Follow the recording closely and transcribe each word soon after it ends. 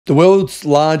The world's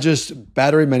largest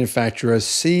battery manufacturer,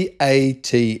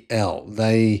 CATL,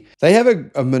 they have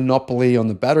a monopoly on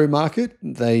the battery market.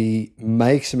 They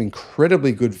make some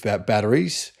incredibly good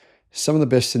batteries, some of the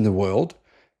best in the world.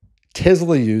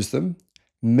 Tesla use them.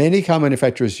 Many car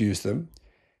manufacturers use them.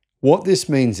 What this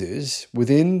means is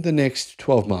within the next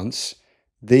 12 months,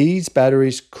 these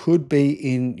batteries could be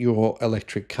in your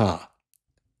electric car.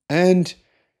 And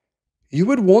you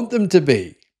would want them to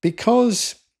be,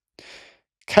 because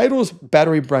CATL's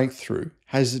battery breakthrough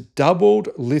has doubled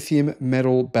lithium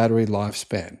metal battery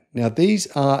lifespan. Now, these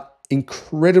are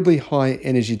incredibly high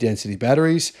energy density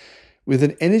batteries with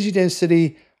an energy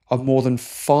density of more than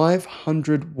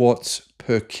 500 watts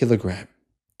per kilogram.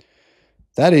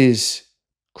 That is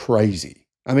crazy.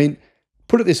 I mean,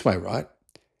 put it this way, right?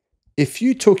 If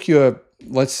you took your,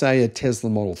 let's say, a Tesla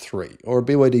Model 3 or a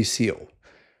BYD Seal,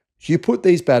 you put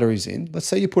these batteries in, let's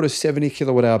say you put a 70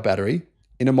 kilowatt hour battery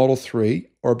in a Model 3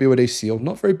 or a BYD Seal,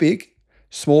 not very big,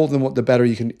 smaller than what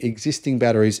the existing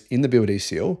batteries in the BYD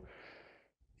Seal,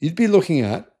 you'd be looking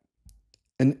at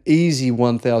an easy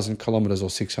 1,000 kilometers or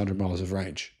 600 miles of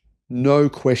range. No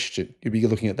question, you'd be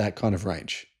looking at that kind of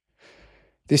range.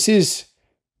 This is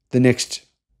the next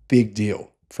big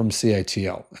deal from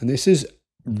CATL, and this is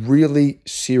really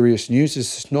serious news.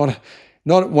 This is not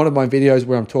one of my videos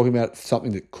where I'm talking about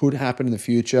something that could happen in the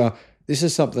future. This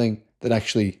is something that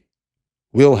actually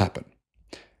will happen.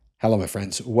 Hello, my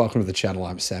friends. Welcome to the channel.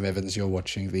 I'm Sam Evans. You're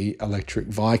watching the Electric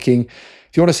Viking.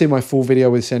 If you want to see my full video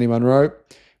with Sandy Munro,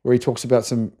 where he talks about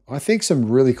some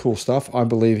really cool stuff, I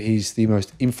believe he's the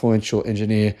most influential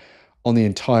engineer on the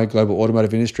entire global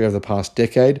automotive industry over the past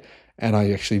decade. And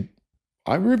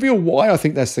I reveal why I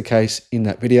think that's the case in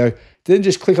that video. Then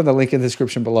just click on the link in the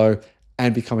description below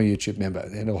and become a YouTube member,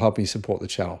 and it'll help me support the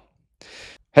channel.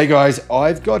 Hey guys,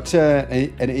 I've got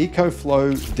an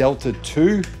EcoFlow Delta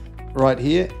 2 right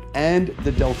here and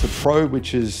the Delta Pro,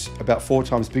 which is about 4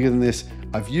 times bigger than this.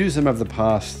 I've used them over the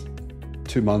past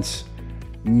 2 months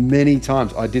many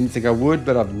times. I didn't think I would,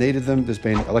 but I've needed them. There's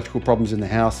been electrical problems in the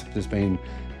house. There's been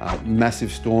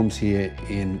massive storms here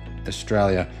in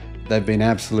Australia. They've been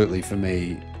absolutely, for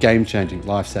me, game-changing,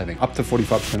 life-saving, up to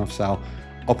 45% off sale.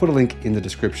 I'll put a link in the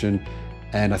description,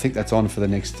 and I think that's on for the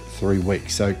next 3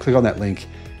 weeks. So click on that link.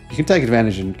 You can take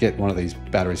advantage and get one of these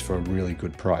batteries for a really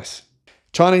good price.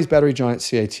 Chinese battery giant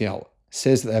CATL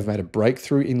says that they've made a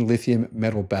breakthrough in lithium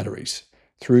metal batteries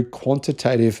through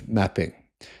quantitative mapping.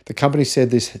 The company said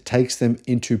this takes them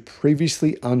into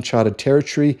previously uncharted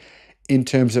territory in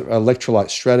terms of electrolyte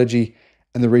strategy,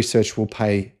 and the research will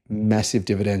pay massive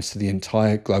dividends to the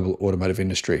entire global automotive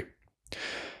industry.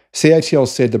 CATL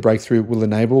said the breakthrough will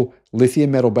enable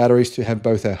lithium metal batteries to have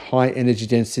both a high energy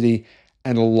density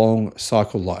and a long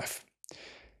cycle life.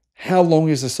 How long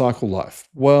is the cycle life?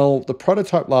 Well, the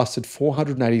prototype lasted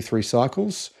 483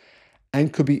 cycles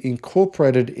and could be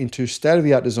incorporated into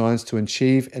state-of-the-art designs to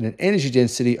achieve an energy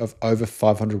density of over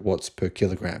 500 watts per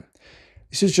kilogram.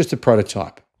 This is just a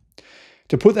prototype.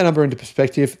 To put that number into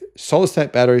perspective,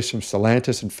 solid-state batteries from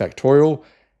Stellantis and Factorial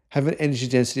have an energy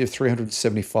density of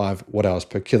 375 watt-hours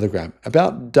per kilogram,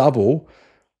 about double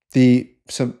the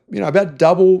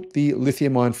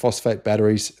lithium iron phosphate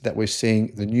batteries that we're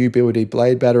seeing. The new BYD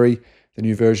Blade battery, the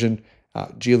new version,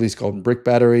 Geely's Golden Brick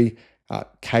battery,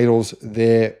 CATL's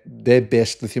their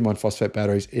best lithium iron phosphate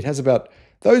batteries. It has about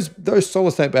those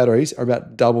solid-state batteries are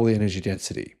about double the energy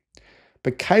density.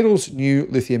 But CATL's new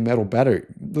lithium metal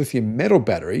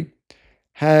battery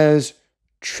has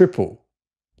triple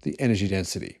the energy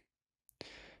density.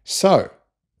 So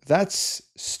that's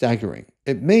staggering.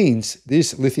 It means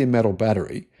this lithium metal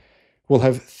battery will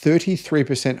have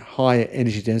 33% higher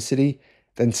energy density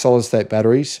than solid-state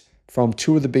batteries from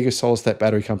 2 of the biggest solid-state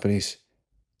battery companies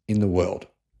in the world.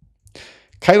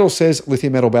 CATL says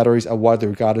lithium metal batteries are widely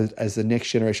regarded as the next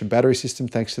generation battery system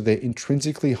thanks to their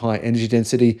intrinsically high energy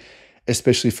density,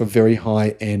 especially for very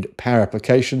high-end power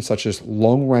applications such as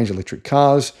long-range electric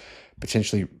cars,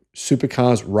 potentially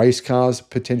supercars, race cars,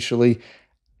 potentially,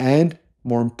 and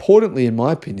more importantly, in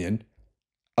my opinion,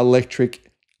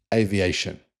 electric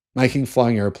aviation, making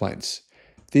flying airplanes.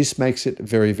 This makes it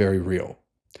very, very real.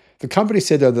 The company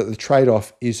said, though, that the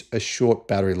trade-off is a short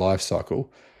battery life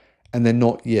cycle, and they're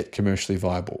not yet commercially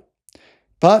viable.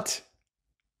 But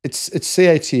it's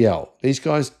CATL. These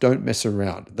guys don't mess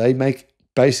around. They make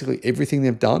basically everything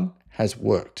they've done has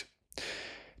worked.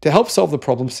 To help solve the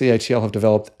problem, CATL have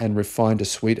developed and refined a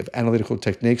suite of analytical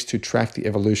techniques to track the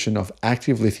evolution of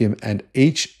active lithium and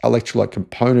each electrolyte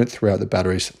component throughout the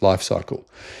battery's life cycle.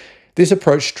 This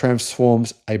approach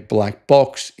transforms a black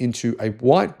box into a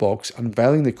white box,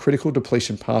 unveiling the critical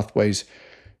depletion pathways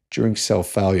during cell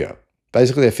failure.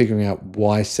 Basically, they're figuring out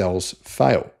why cells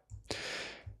fail.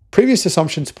 Previous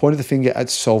assumptions pointed the finger at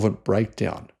solvent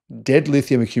breakdown, dead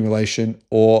lithium accumulation,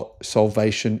 or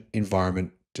solvation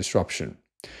environment disruption.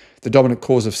 The dominant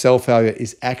cause of cell failure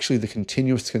is actually the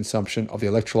continuous consumption of the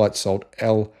electrolyte salt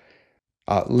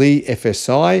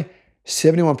LiFSI.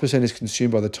 71% is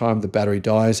consumed by the time the battery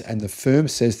dies, and the firm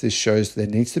says this shows there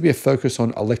needs to be a focus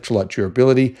on electrolyte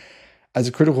durability as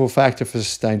a critical factor for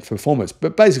sustained performance.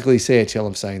 But basically,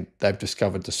 CATL are saying they've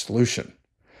discovered the solution.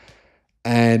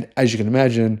 And as you can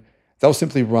imagine, they'll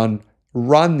simply run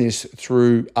this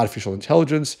through artificial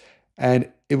intelligence,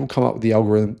 and it will come up with the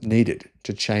algorithm needed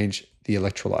to change the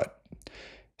electrolyte.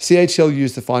 CATL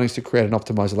used the findings to create an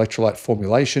optimized electrolyte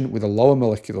formulation with a lower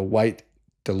molecular weight.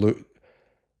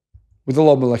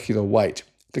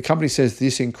 The company says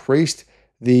this increased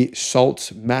the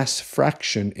salt's mass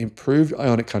fraction, improved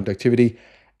ionic conductivity,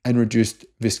 and reduced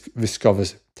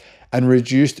viscosity,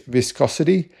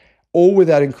 all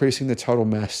without increasing the total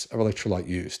mass of electrolyte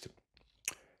used.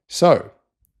 So,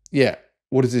 yeah,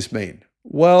 what does this mean?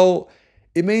 Well,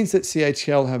 it means that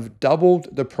CATL have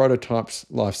doubled the prototype's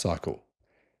life cycle.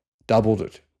 Doubled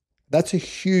it. That's a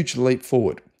huge leap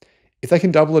forward. If they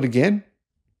can double it again,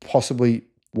 possibly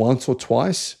once or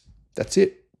twice, that's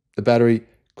it. The battery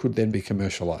could then be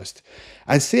commercialized.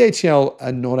 And CATL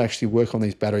are not actually work on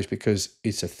these batteries because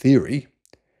it's a theory.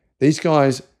 These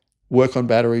guys work on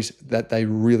batteries that they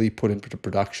really put into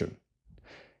production.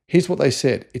 Here's what they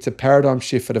said. It's a paradigm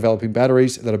shift for developing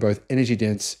batteries that are both energy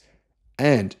dense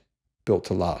and built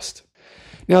to last.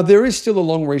 Now, there is still a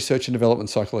long research and development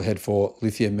cycle ahead for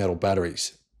lithium metal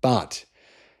batteries, but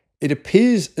it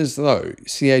appears as though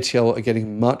CATL are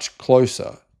getting much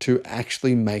closer to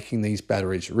actually making these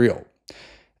batteries real.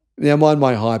 Now, mind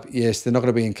my hype, yes, they're not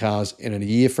going to be in cars in a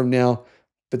year from now,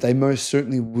 but they most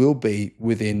certainly will be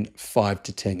within 5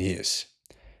 to 10 years.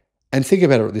 And think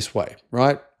about it this way,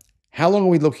 right? How long are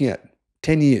we looking at?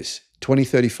 10 years,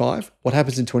 2035? What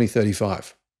happens in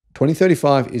 2035?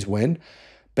 2035 is when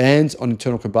bans on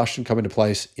internal combustion come into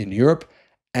place in Europe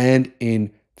and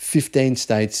in 15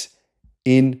 states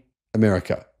in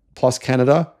America, plus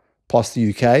Canada, plus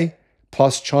the UK,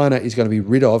 plus China is going to be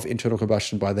rid of internal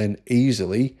combustion by then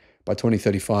easily. By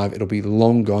 2035, it'll be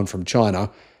long gone from China.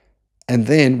 And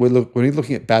then we're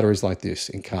looking at batteries like this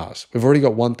in cars. We've already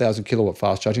got 1,000 kilowatt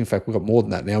fast charging. In fact, we've got more than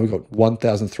that now. We've got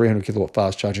 1,300 kilowatt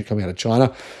fast charging coming out of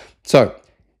China. So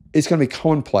it's going to be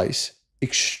commonplace,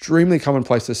 extremely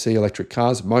commonplace to see electric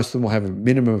cars. Most of them will have a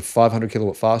minimum of 500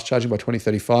 kilowatt fast charging by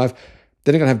 2035. Then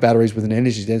they're going to have batteries with an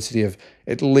energy density of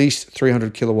at least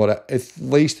 300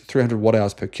 watt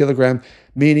hours per kilogram,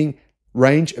 meaning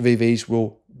range of EVs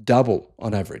will double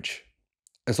on average.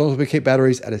 As long as we keep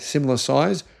batteries at a similar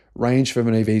size, range from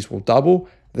EVs will double.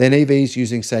 Then EVs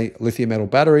using, say, lithium metal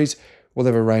batteries will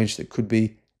have a range that could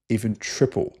be even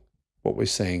triple what we're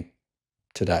seeing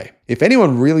today. If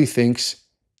anyone really thinks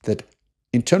that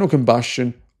internal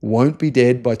combustion won't be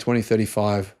dead by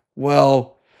 2035,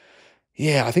 well,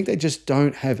 yeah, I think they just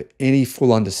don't have any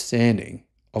full understanding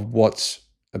of what's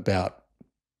about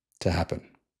to happen.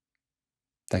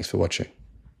 Thanks for watching.